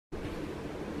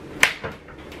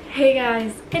Hey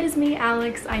guys, it is me,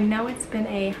 Alex. I know it's been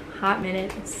a hot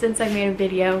minute since I made a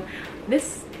video.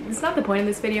 This is not the point of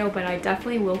this video, but I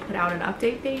definitely will put out an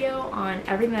update video on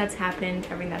everything that's happened,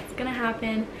 everything that's gonna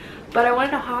happen. But I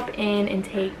wanted to hop in and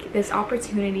take this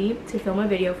opportunity to film a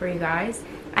video for you guys.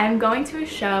 I'm going to a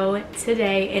show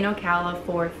today in Ocala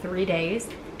for 3 days.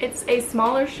 It's a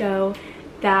smaller show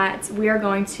that we are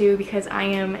going to because I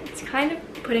am kind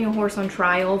of putting a horse on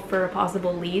trial for a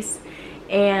possible lease.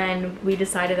 And we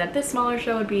decided that this smaller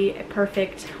show would be a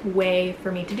perfect way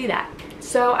for me to do that.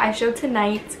 So I showed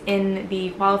tonight in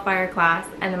the qualifier class,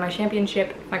 and then my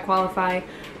championship, if I qualify,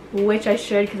 which I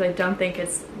should because I don't think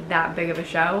it's that big of a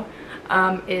show,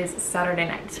 is Saturday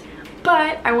night.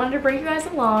 But I wanted to bring you guys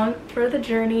along for the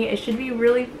journey. It should be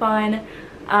really fun.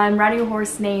 I'm riding a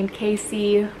horse named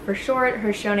Casey for short.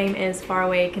 Her show name is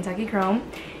Faraway Kentucky Chrome.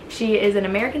 She is an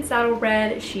American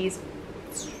saddlebred. She's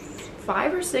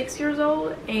 5 or 6 years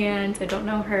old, and I don't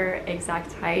know her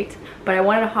exact height, but I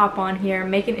wanted to hop on here,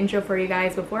 make an intro for you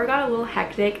guys before it got a little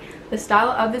hectic. The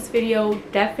style of this video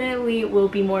definitely will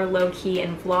be more low-key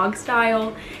and vlog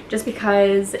style, just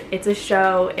because it's a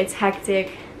show, it's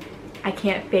hectic, I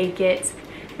can't fake it.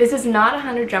 This is not a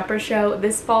hunter jumper show.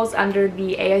 This falls under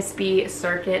the ASB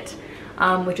circuit,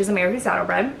 which is American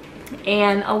Saddlebred.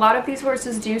 And a lot of these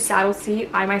horses do saddle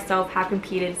seat. I myself have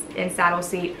competed in saddle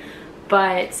seat,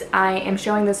 but I am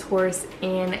showing this horse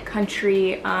in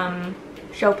country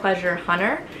show pleasure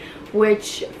hunter,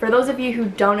 which for those of you who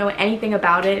don't know anything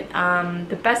about it,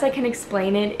 the best I can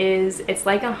explain it is it's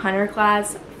like a hunter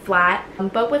class flat,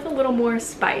 but with a little more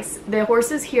spice. The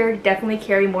horses here definitely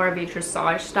carry more of a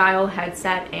dressage style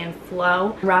headset and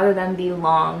flow rather than the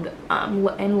long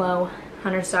and low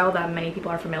hunter style that many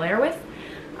people are familiar with.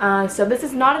 So this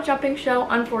is not a jumping show,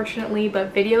 unfortunately,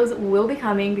 but videos will be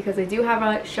coming because I do have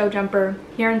a show jumper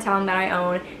here in town that I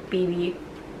own, BB,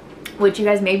 which you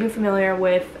guys may be familiar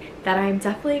with, that I'm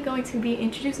definitely going to be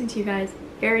introducing to you guys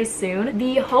very soon.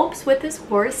 The hopes with this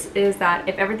horse is that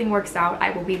if everything works out,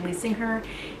 I will be leasing her,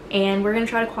 and we're going to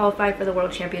try to qualify for the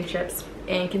World Championships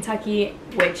in Kentucky,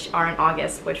 which are in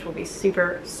August, which will be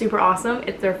super, super awesome.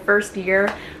 It's their first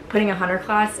year putting a hunter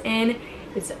class in.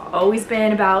 It's always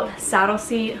been about saddle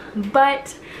seat,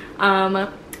 but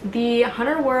the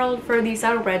hunter world for these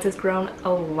saddlebreds has grown a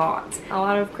lot. A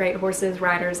lot of great horses,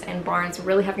 riders, and barns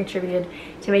really have contributed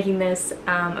to making this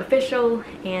official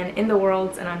and in the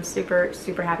world, and I'm super,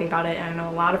 super happy about it, and I know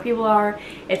a lot of people are.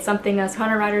 It's something us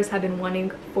hunter riders have been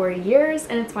wanting for years,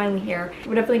 and it's finally here.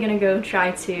 We're definitely gonna go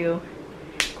try to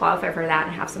qualify for that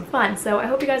and have some fun. So I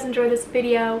hope you guys enjoyed this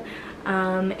video.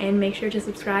 And make sure to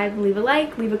subscribe, leave a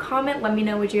like, leave a comment, let me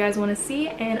know what you guys want to see,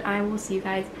 and I will see you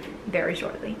guys very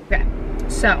shortly. Okay,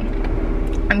 so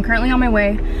I'm currently on my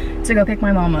way to go pick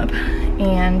my mom up,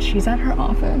 and she's at her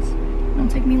office. It'll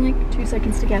take me like 2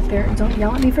 seconds to get there. Don't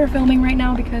yell at me for filming right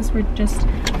now because we're just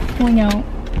pulling out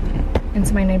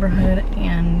into my neighborhood,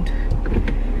 and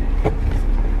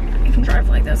I can drive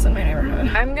like this in my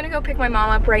neighborhood. I'm gonna go pick my mom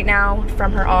up right now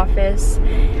from her office.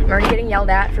 I'm already getting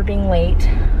yelled at for being late,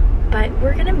 but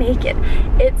we're gonna make it.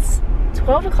 It's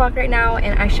 12 o'clock right now,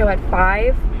 and I show at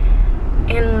 5,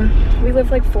 and we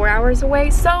live like 4 hours away,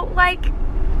 so like,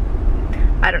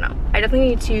 I don't know. I definitely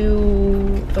need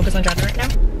to focus on driving right now.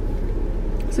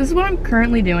 So this is what I'm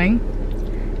currently doing,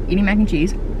 eating mac and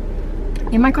cheese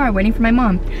in my car, waiting for my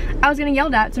mom. I was getting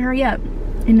yelled at to hurry up,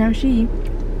 and now I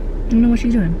don't know what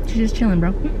she's doing. She's just chilling,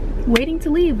 bro. Waiting to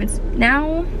leave. It's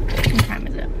now, what time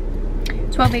is it?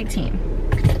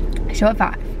 12:18. I show at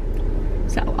 5.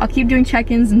 So I'll keep doing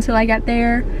check-ins until I get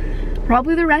there.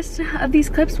 Probably the rest of these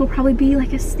clips will probably be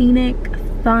like a scenic,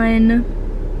 fun,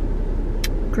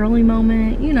 girly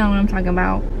moment. You know what I'm talking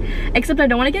about. Except I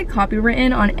don't want to get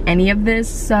copywritten on any of this,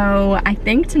 so I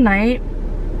think tonight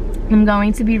I'm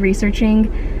going to be researching.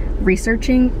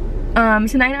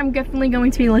 Tonight I'm definitely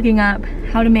going to be looking up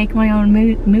how to make my own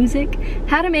music.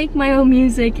 How to make my own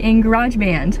music in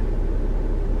GarageBand.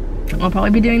 I'll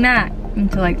probably be doing that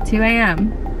until like 2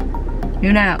 a.m.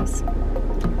 Who knows?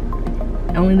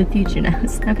 Only the future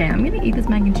knows. Okay, I'm gonna eat this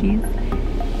mac and cheese.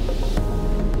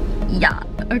 Yeah,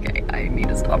 okay, I need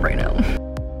to stop right now.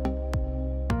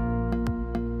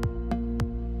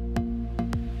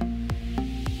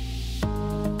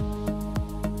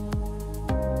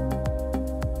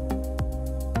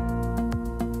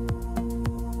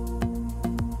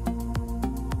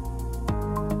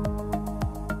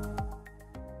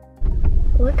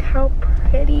 Look how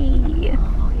pretty.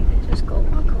 Oh, you can just go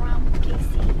walk around with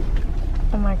Casey.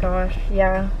 Oh my gosh,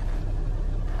 yeah.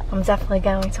 I'm definitely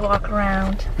going to walk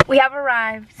around. We have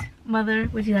arrived. Mother,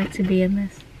 would you like to be in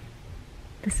this?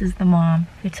 This is the mom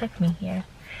who took me here.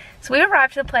 So we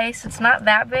arrived at the place. It's not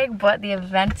that big, but the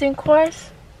eventing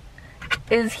course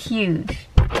is huge.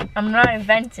 I'm not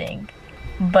eventing,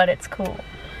 but it's cool.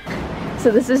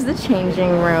 So this is the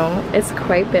changing room. It's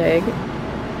quite big.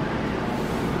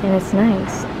 And it's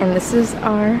nice. And this is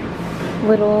our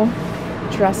little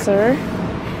dresser.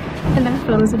 And then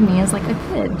photos of me as like a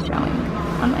kid showing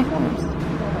on my horse.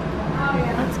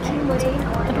 That's cute.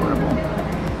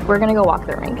 Adorable. We're gonna go walk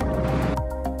the rink.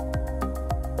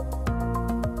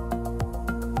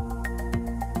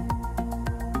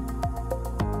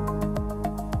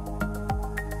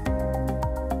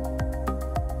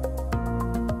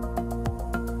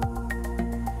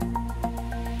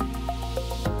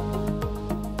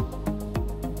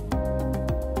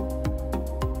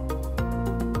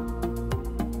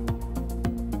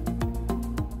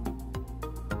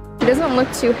 She doesn't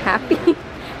look too happy.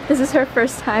 This is her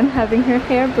first time having her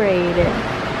hair braided.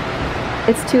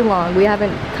 It's too long. We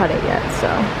haven't cut it yet, so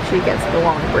she gets the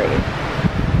long braid.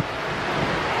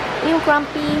 You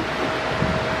grumpy?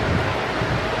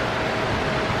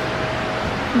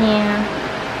 Yeah.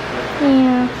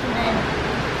 Yeah.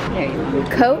 There you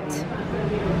go. Coat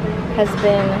has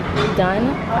been done.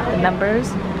 The numbers,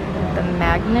 the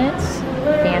magnets,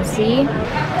 fancy.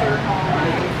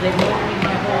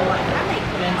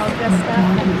 All dressed up,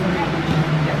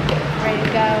 ready to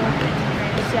go,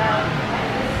 ready to show.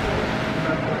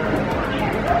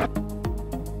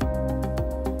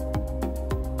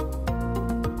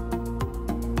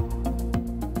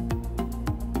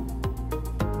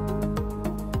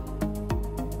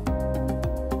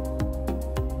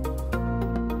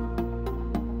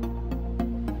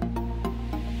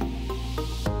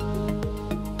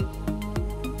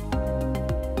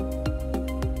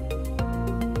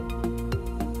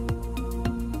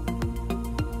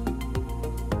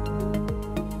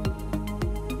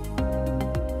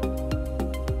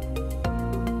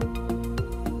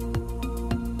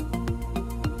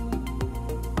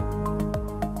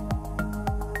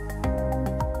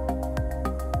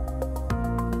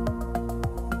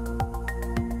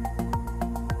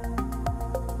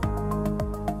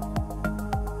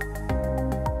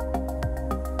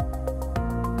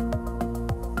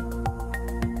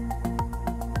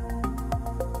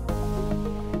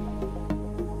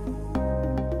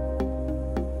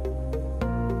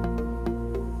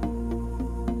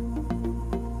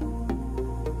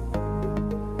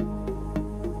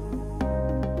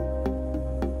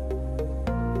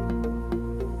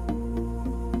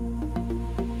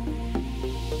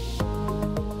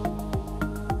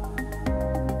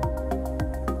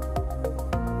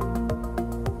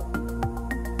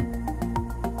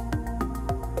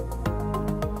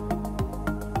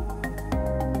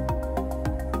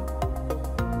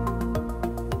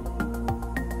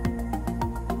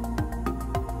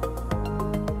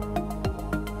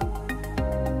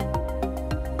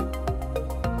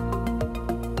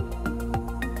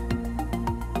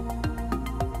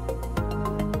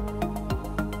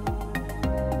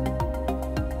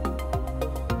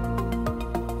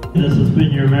 This has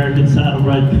been your American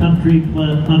Saddlebred Country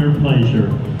Hunter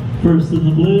Pleasure. First in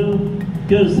the blue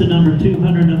goes to number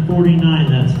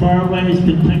 249. That's Faraway's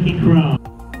Kentucky Chrome.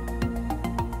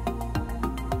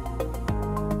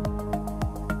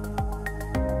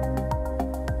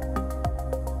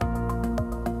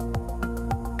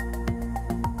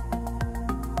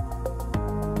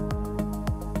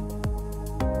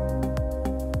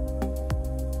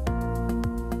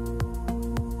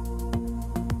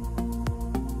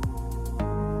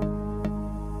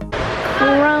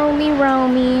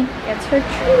 Romy gets her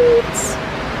treats.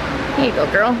 Here you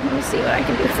go, girl. Let me see what I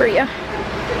can do for you.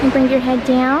 You bring your head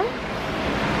down.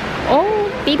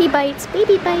 Oh, baby bites,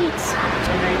 baby bites.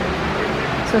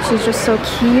 So she's just so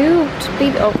cute.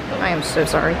 Baby, oh, I am so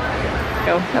sorry.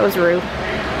 Oh, that was rude.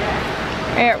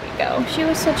 There we go. She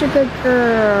was such a good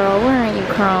girl. Where are you,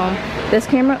 Chrome? This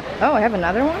camera, oh, I have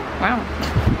another one? Wow.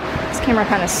 This camera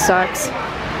kind of sucks.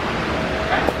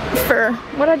 For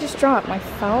what I just dropped, my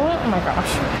phone? Oh my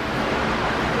gosh.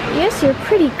 Yes, you're a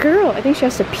pretty girl. I think she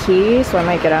has to pee, so I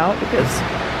might get out because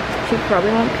she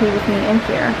probably won't pee with me in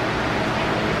here.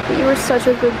 But you were such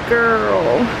a good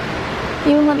girl.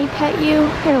 You let me pet you?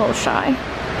 You're a little shy.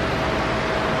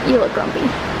 You look grumpy.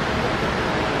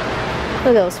 Look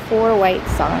at those 4 white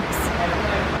socks.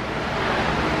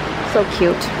 So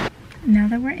cute. Now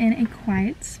that we're in a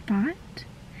quiet spot,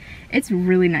 it's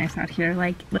really nice out here.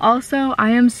 Like, also, I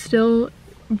am still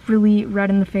really red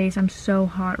in the face. I'm so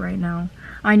hot right now.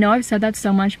 I know I've said that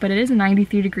so much, but it is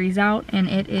 93 degrees out and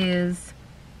it is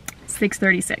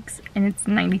 6:36 and it's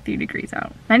 93 degrees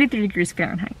out. 93 degrees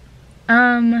Fahrenheit.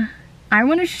 I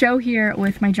want to show here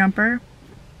with my jumper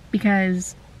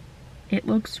because it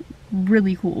looks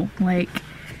really cool. Like,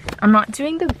 I'm not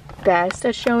doing the best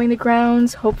at showing the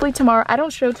grounds. Hopefully tomorrow, I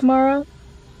don't show tomorrow,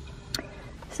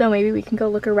 so maybe we can go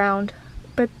look around.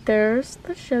 But there's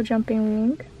the show jumping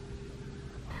rink.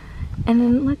 And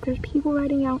then look, there's people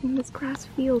riding out in this grass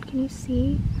field. Can you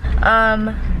see?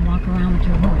 Walk around with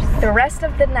your horse. The rest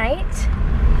of the night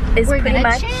is We're pretty gonna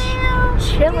much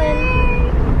chill.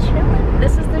 chilling.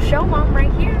 This is the show mom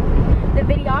right here, the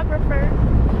videographer.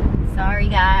 Sorry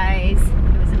guys,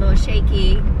 it was a little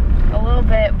shaky. A little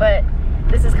bit, but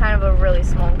this is kind of a really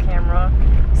small camera,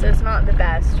 so it's not the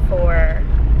best for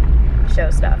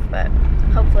show stuff, but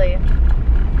hopefully,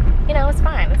 you know, it's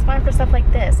fine. It's fine for stuff like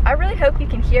this. I really hope you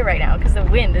can hear right now because the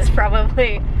wind is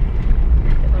probably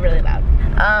really loud.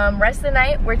 Rest of the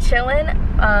night, we're chilling.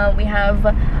 We have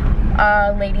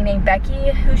a lady named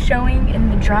Becky who's showing in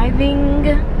the driving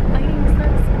lighting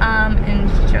sense, and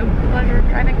show pleasure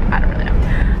driving. I don't really know.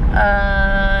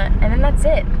 And then that's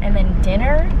it. And then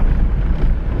dinner,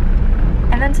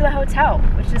 and then to the hotel,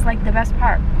 which is like the best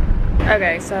part.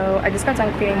 Okay, so I just got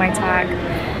done cleaning my tag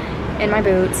in my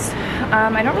boots.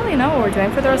 I don't really know what we're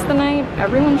doing for the rest of the night.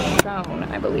 Everyone's shown,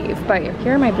 I believe. But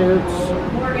here are my boots.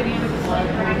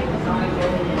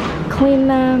 Clean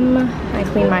them. I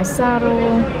clean my saddle.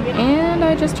 And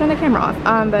I just turned the camera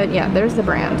off. But yeah, there's the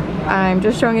brand. I'm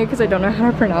just showing it because I don't know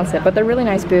how to pronounce it. But they're really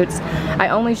nice boots. I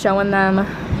only show in them.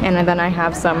 And then I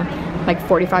have some like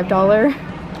 $45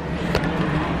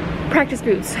 practice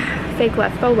boots. Faux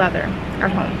leather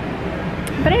at home.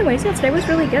 But anyways, yeah, today was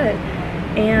really good.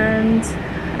 And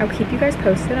I'll keep you guys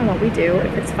posted on what we do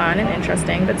if it's fun and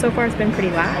interesting, but so far it's been pretty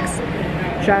lax,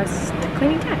 just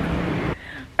cleaning tech.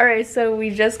 Alright, so we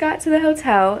just got to the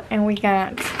hotel and we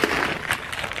got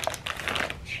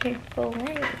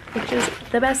Chick-fil-A, which is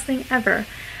the best thing ever.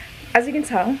 As you can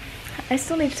tell, I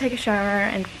still need to take a shower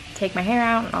and take my hair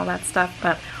out and all that stuff,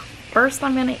 but first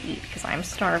I'm gonna eat because I'm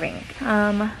starving.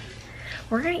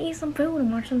 We're gonna eat some food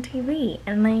and watch some TV,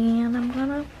 and then I'm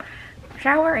gonna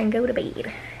shower and go to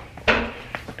bed.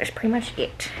 That's pretty much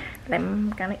it. I'm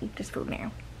gonna eat this food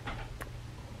now.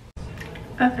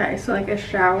 Okay, so like a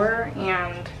shower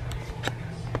and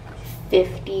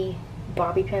 50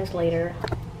 bobby pins later,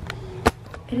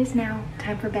 it is now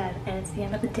time for bed, and it's the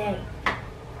end of the day.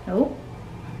 Oh.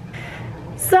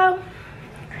 So,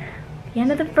 the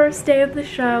end of the first day of the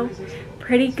show,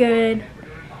 pretty good.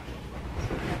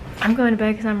 I'm going to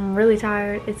bed because I'm really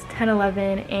tired. It's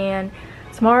 10:11, and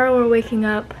tomorrow we're waking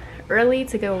up early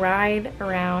to go ride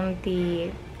around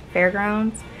the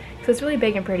fairgrounds. So it's really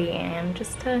big and pretty, and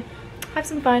just to have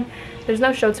some fun. There's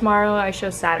no show tomorrow. I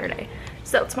show Saturday.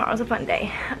 So tomorrow's a fun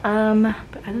day.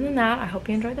 But other than that, I hope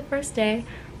you enjoyed the first day.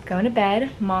 I'm going to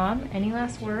bed. Mom, any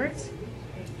last words?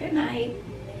 Good night.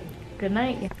 Good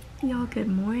night. Y'all, good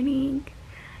morning.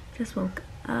 Just woke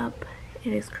up.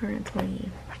 It is currently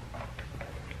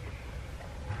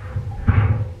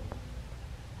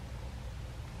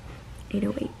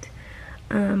 8:08.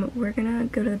 We're gonna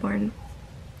go to the barn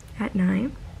at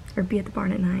 9, or be at the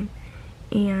barn at 9,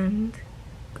 and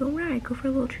go for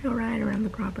a little trail ride around the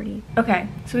property. Okay,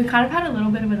 so we kind of had a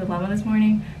little bit of a dilemma this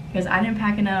morning because I didn't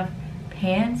pack enough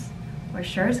pants or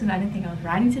shirts because I didn't think I was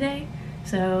riding today.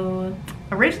 So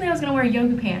originally I was gonna wear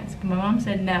yoga pants, but my mom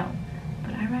said no.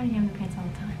 But I ride in yoga pants all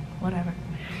the time, whatever.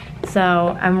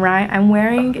 So I'm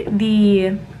wearing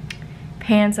the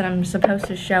pants that I'm supposed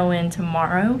to show in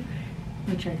tomorrow,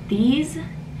 which are these.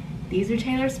 These are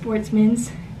Taylor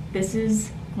Sportsman's. This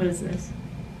is, what is this?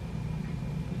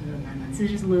 Lululemon. This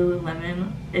is just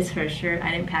Lululemon. It's her shirt.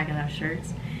 I didn't pack enough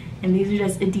shirts. And these are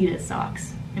just Adidas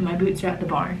socks. And my boots are at the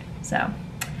barn. So,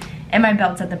 and my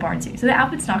belt's at the barn too. So the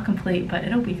outfit's not complete, but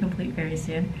it'll be complete very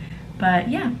soon. But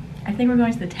yeah, I think we're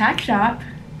going to the tack shop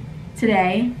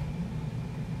today.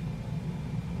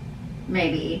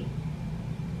 Maybe.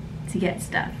 To get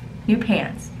stuff. New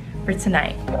pants for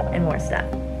tonight and more stuff.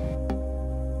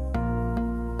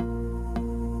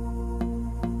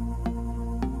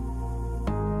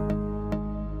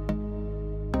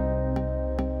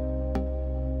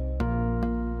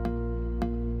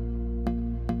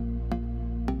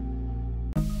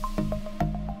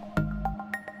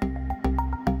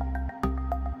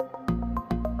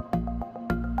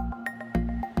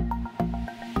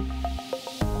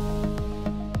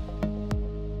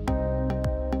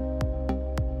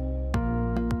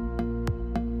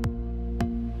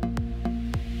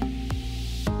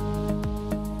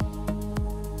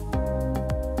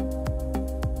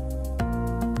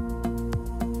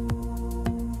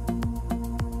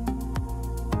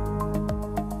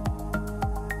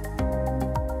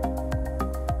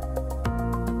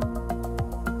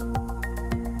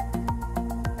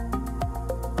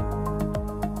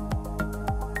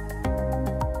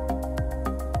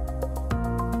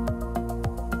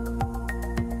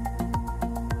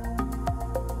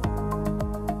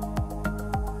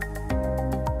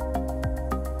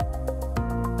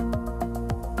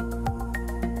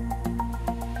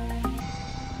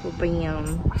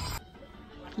 Bam.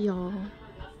 Y'all.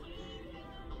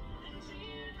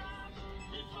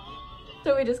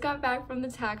 So we just got back from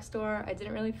the tack store. I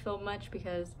didn't really film much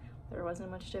because there wasn't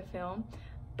much to film,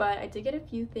 but I did get a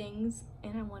few things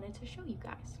and I wanted to show you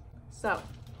guys. So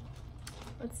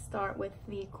let's start with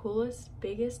the coolest,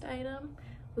 biggest item,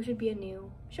 which would be a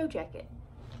new show jacket.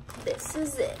 This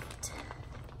is it.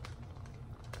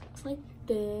 It's like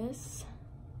this.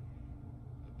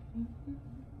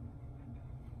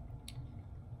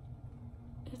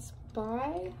 It's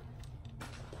by,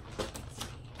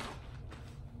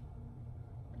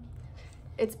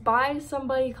 it's by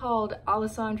somebody called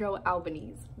Alessandro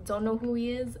Albanese. Don't know who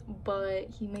he is, but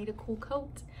he made a cool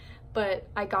coat. But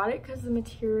I got it because the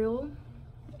material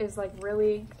is like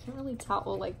really, I can't really tell,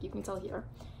 well, like you can tell here.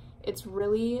 It's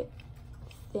really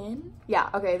thin. Yeah,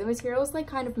 okay, the material is like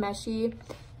kind of meshy.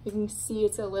 You can see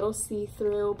it's a little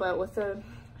see-through, but with a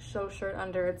show shirt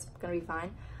under, it's gonna be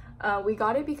fine. We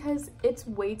got it because it's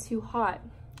way too hot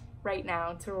right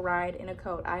now to ride in a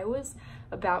coat. I was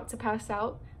about to pass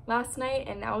out last night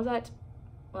and I was at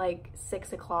like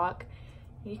 6 o'clock.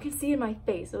 You can see in my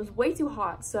face, it was way too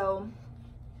hot. So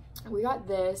we got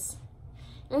this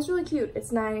and it's really cute.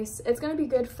 It's nice. It's gonna be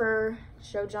good for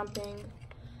show jumping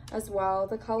as well.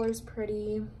 The color's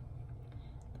pretty.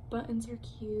 The buttons are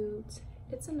cute.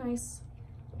 It's a nice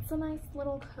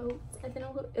little coat. I think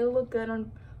it'll look good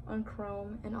on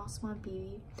Chrome and also on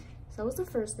BB. So that was the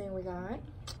first thing we got.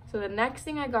 So the next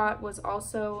thing I got was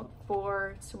also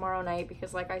for tomorrow night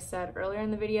because like I said earlier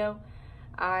in the video,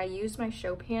 I used my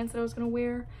show pants that I was gonna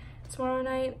wear tomorrow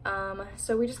night.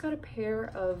 So we just got a pair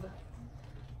of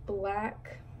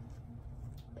black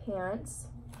pants.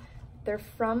 They're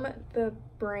from the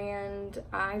brand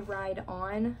I Ride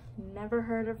On. Never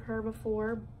heard of her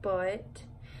before, but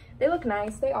they look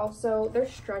nice. They're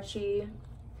stretchy.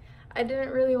 I didn't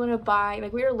really want to buy,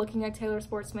 like we were looking at Taylor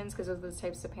Sportsman's because those are the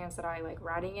types of pants that I like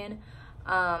riding in.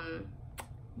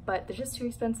 But they're just too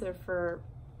expensive for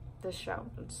this show.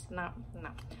 It's not, no.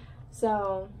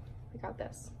 So we got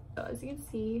this. So as you can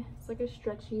see, it's like a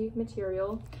stretchy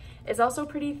material. It's also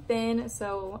pretty thin,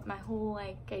 so my whole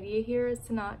like idea here is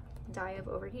to not die of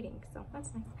overheating, so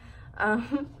that's nice.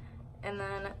 And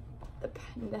then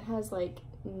that has like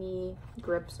knee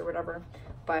grips or whatever,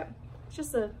 but it's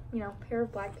just a, you know, pair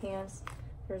of black pants.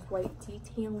 There's white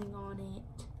detailing on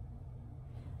it,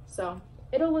 so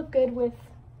it'll look good with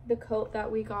the coat that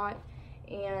we got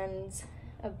and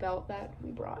a belt that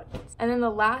we brought. And then the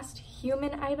last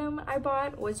human item I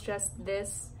bought was just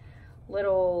this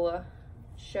little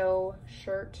show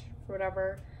shirt or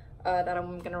whatever that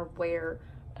I'm gonna wear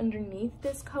underneath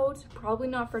this coat. Probably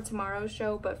not for tomorrow's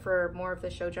show, but for more of the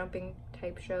show jumping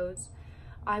type shows,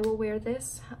 I will wear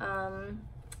this.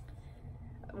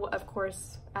 Well, of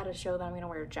course, at a show that I'm gonna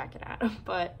wear a jacket at,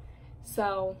 but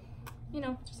so, you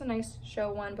know, just a nice show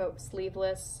one, but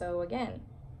sleeveless. So again,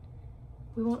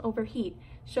 we won't overheat.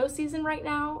 Show season right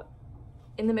now,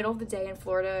 in the middle of the day in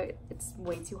Florida, it's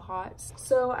way too hot.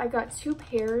 So I got 2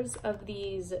 pairs of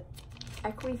these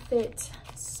Equifit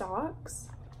socks.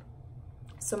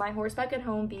 So my horseback at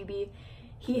home, BB,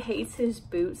 he hates his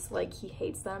boots, like he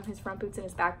hates them. His front boots and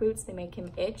his back boots, they make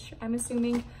him itch, I'm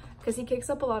assuming, because he kicks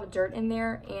up a lot of dirt in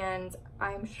there, and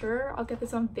I'm sure I'll get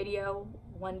this on video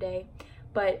one day.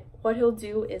 But what he'll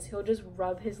do is he'll just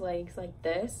rub his legs like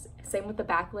this, same with the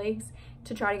back legs,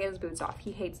 to try to get his boots off.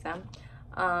 He hates them.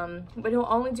 But he'll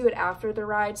only do it after the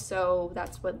ride, so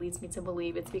that's what leads me to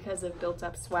believe it's because of built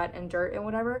up sweat and dirt and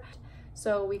whatever.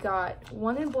 So we got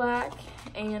one in black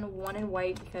and one in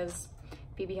white because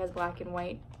BB has black and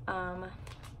white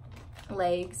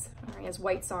legs, or he has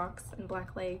white socks and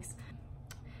black legs.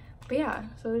 But yeah,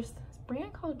 so there's this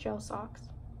brand called Gel Socks.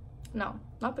 No,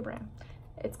 not the brand.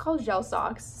 It's called Gel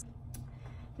Socks.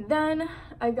 Then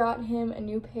I got him a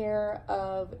new pair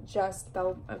of just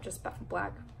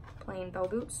black plain bell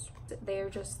boots. They're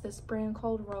just this brand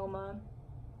called Roma.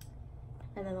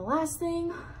 And then the last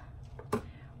thing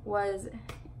was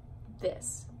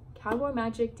this Cowboy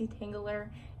Magic Detangler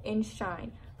in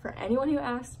Shine. For anyone who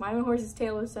asks why my horse's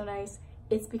tail is so nice,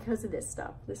 it's because of this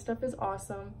stuff. This stuff is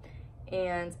awesome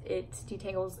and it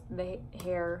detangles the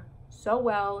hair so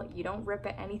well. You don't rip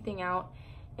anything out,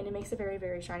 and it makes it very,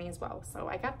 very shiny as well. So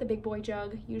I got the big boy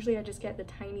jug. Usually I just get the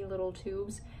tiny little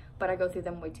tubes, but I go through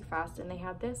them way too fast, and they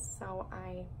had this, so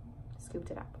I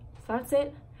scooped it up. So that's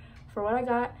it for what I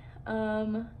got.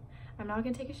 I'm not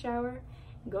gonna take a shower,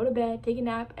 go to bed, take a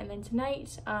nap, and then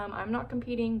tonight, I'm not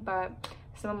competing, but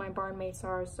some of my barn mates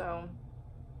are, so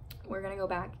we're gonna go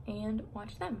back and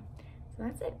watch them. So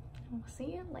that's it. We'll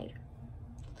see you later.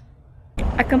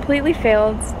 I completely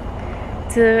failed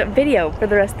to video for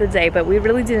the rest of the day, but we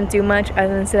really didn't do much other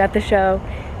than sit at the show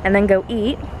and then go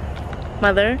eat.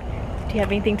 Mother, do you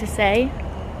have anything to say?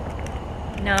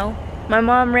 No. My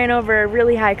mom ran over a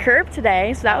really high curb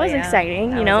today, so that was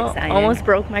exciting. You know, almost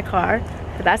broke my car,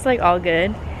 but that's like all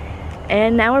good.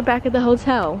 And now we're back at the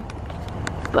hotel.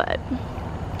 But,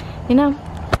 you know,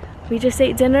 we just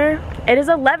ate dinner. It is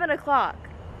 11 o'clock.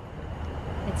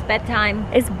 It's bedtime.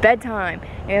 It's bedtime.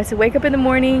 I have to wake up in the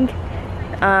morning,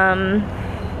 and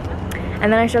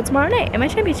then I show tomorrow night in my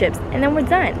championships, and then we're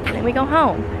done, and then we go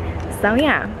home. So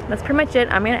yeah, that's pretty much it.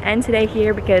 I'm gonna end today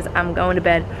here because I'm going to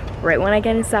bed right when I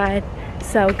get inside.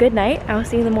 So good night. I will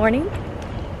see you in the morning.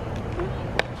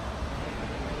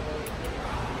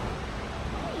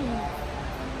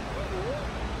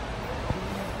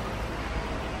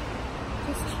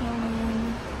 Just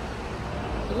chilling.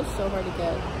 It was so hard to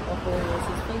get a whole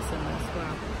Rose's face in this.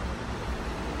 Wow.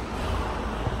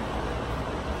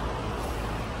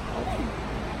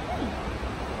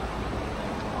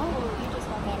 Oh, you just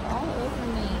got that all over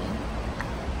me.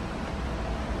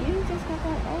 You just got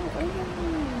that all over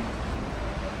me.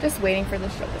 Just waiting for the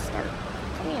show to start.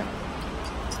 Come here.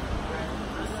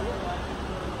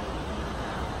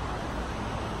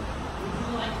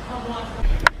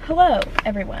 Hello,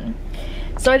 everyone.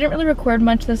 So I didn't really record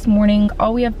much this morning.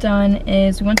 All we have done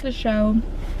is we went to the show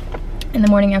in the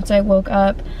morning after I woke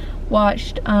up,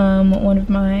 watched one of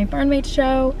my barnmates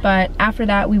show, but after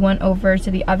that we went over to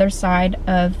the other side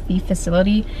of the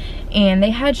facility and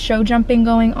they had show jumping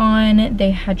going on,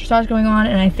 they had dressage going on,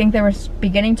 and I think they were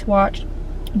beginning to walk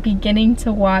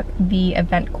the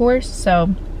event course.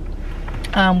 So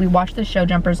we watched the show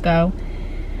jumpers go.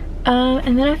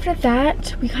 And then after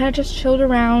that, we kind of just chilled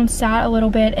around, sat a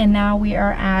little bit, and now we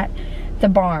are at the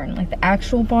barn, like the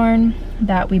actual barn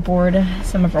that we board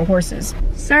some of our horses.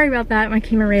 Sorry about that, my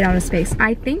camera ran out of space.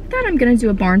 I think that I'm gonna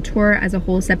do a barn tour as a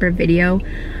whole separate video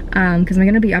because I'm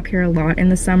gonna be up here a lot in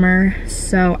the summer.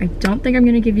 So I don't think I'm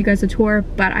gonna give you guys a tour,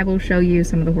 but I will show you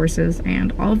some of the horses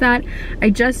and all of that.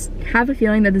 I just have a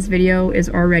feeling that this video is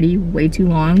already way too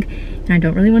long and I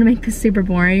don't really want to make this super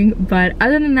boring. But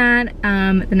other than that,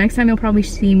 the next time you'll probably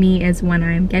see me is when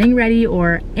I'm getting ready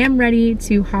or am ready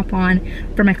to hop on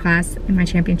for my class in my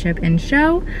championship and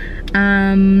show.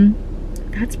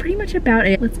 That's pretty much about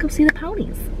it. Let's go see the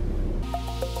ponies.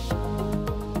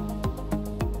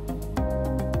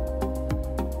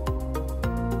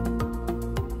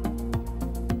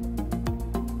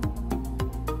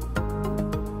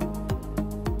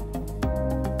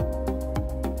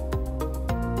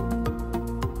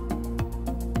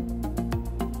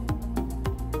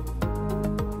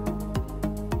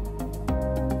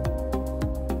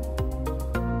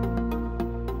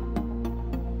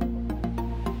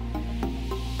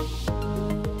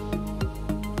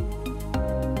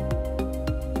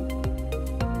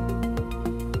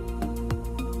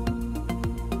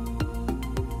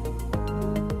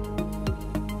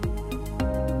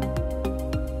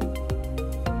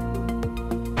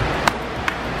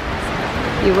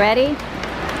 You ready?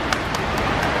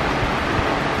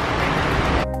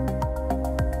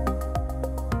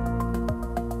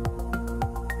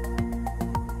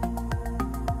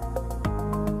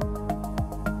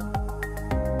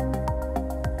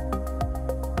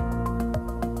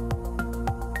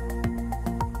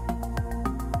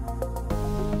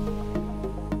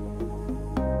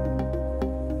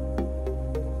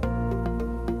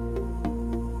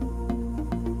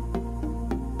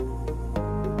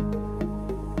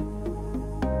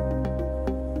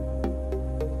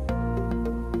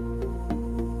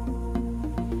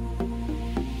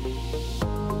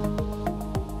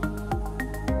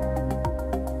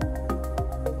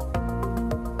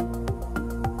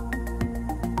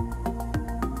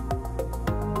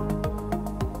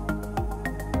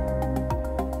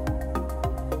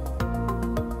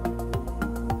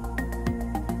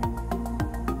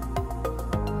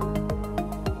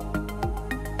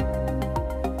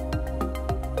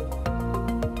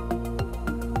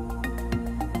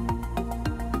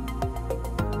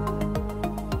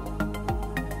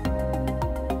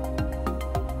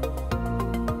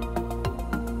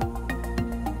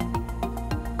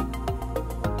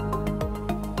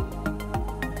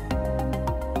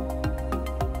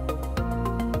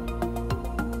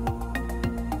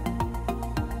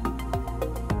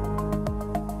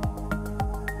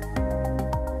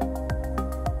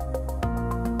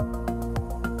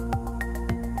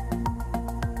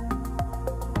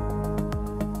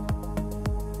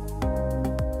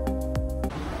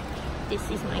 This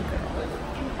is my girl.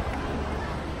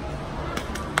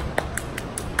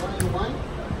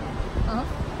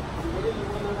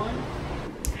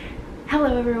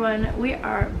 Hello everyone, we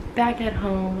are back at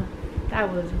home.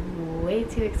 That was way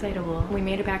too excitable. We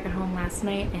made it back at home last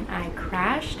night and I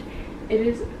crashed. It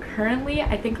is currently,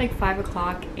 I think, like 5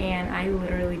 o'clock and I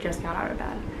literally just got out of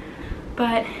bed.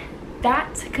 But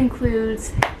that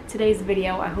concludes today's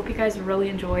video. I hope you guys really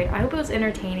enjoyed. I hope it was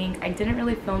entertaining. I didn't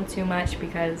really film too much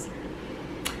because,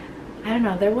 I don't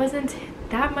know, there wasn't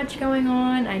that much going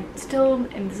on. I still,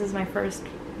 and this is my first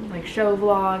like show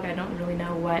vlog, I don't really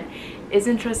know what is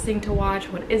interesting to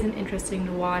watch, what isn't interesting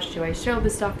to watch. Do I show the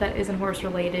stuff that isn't horse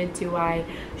related? Do I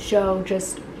show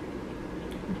just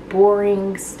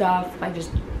boring stuff like just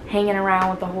hanging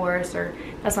around with the horse? Or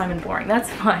that's not even boring,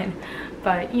 that's fine.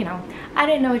 But you know, I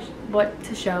didn't know what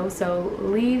to show, so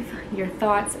leave your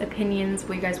thoughts, opinions,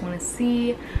 what you guys want to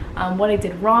see, what I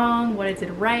did wrong, what I did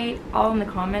right, all in the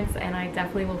comments, and I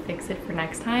definitely will fix it for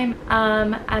next time.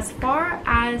 As far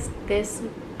as this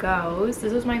goes,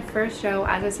 this was my first show,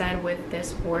 as I said, with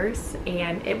this horse,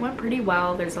 and it went pretty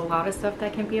well. There's a lot of stuff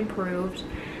that can be improved,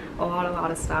 a lot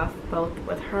of stuff, both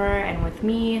with her and with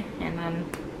me, and then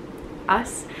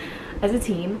us as a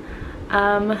team.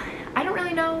 I don't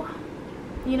really know,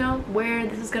 you know, where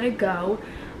this is gonna go.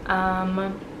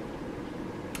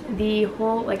 The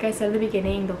whole, like I said at the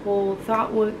beginning, the whole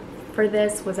thought for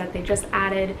this was that they just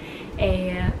added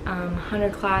a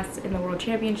hunter class in the World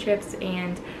Championships,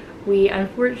 and we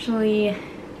unfortunately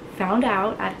found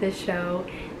out at this show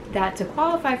that to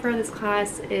qualify for this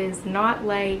class is not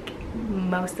like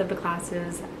most of the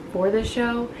classes for this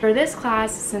show. For this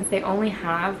class, since they only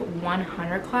have one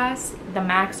hunter class, the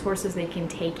max horses they can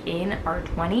take in are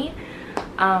 20.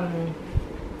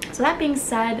 So that being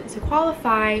said, to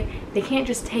qualify, they can't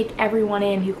just take everyone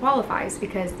in who qualifies,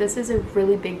 because this is a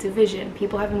really big division.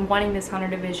 People have been wanting this hunter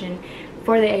division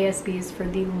for the ASBs for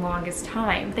the longest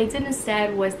time. What they did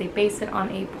instead was they based it on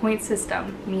a point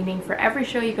system, meaning for every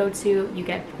show you go to, you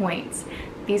get points.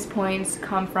 These points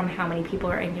come from how many people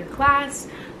are in your class,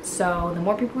 so the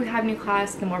more people you have in your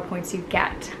class, the more points you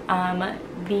get.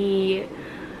 The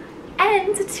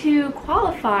end to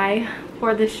qualify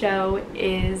for the show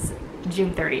is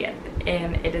June 30th,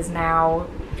 and it is now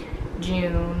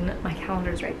June, my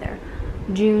calendar's right there,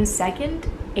 June 2nd,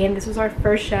 and this was our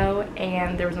first show,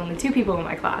 and there was only 2 people in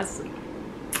my class.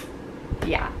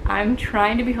 Yeah, I'm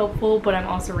trying to be hopeful, but I'm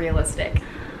also realistic.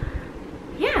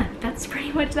 Yeah, that's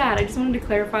pretty much that. I just wanted to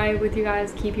clarify with you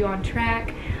guys, keep you on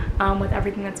track with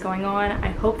everything that's going on. I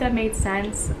hope that made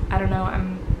sense. I don't know, I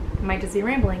might just be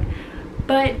rambling.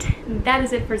 But that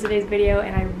is it for today's video,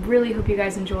 and I really hope you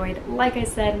guys enjoyed. Like I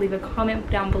said, leave a comment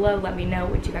down below. Let me know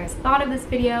what you guys thought of this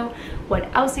video,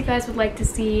 what else you guys would like to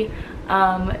see.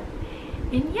 And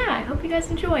yeah, I hope you guys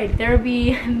enjoyed. There will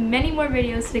be many more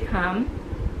videos to come.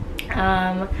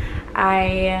 Now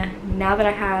that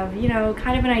I have, you know,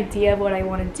 kind of an idea of what I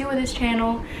want to do with this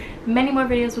channel, many more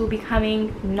videos will be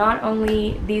coming. Not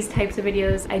only these types of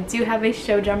videos, I do have a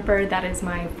show jumper that is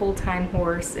my full-time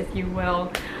horse, if you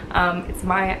will. It's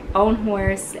my own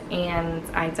horse, and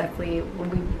I definitely will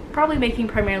be probably making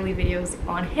primarily videos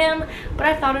on him, but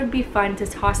I thought it would be fun to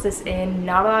toss this in.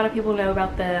 Not a lot of people know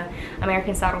about the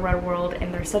American Saddlebred world,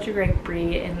 and they're such a great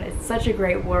breed, and it's such a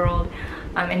great world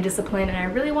and discipline, and I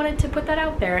really wanted to put that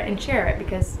out there and share it,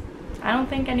 because I don't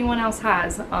think anyone else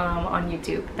has on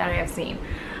YouTube that I have seen.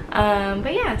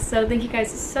 But yeah, so thank you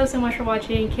guys so much for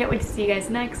watching. Can't wait to see you guys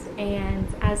next, and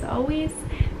as always,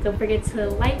 don't forget to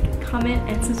like, comment,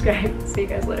 and subscribe. See you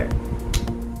guys later.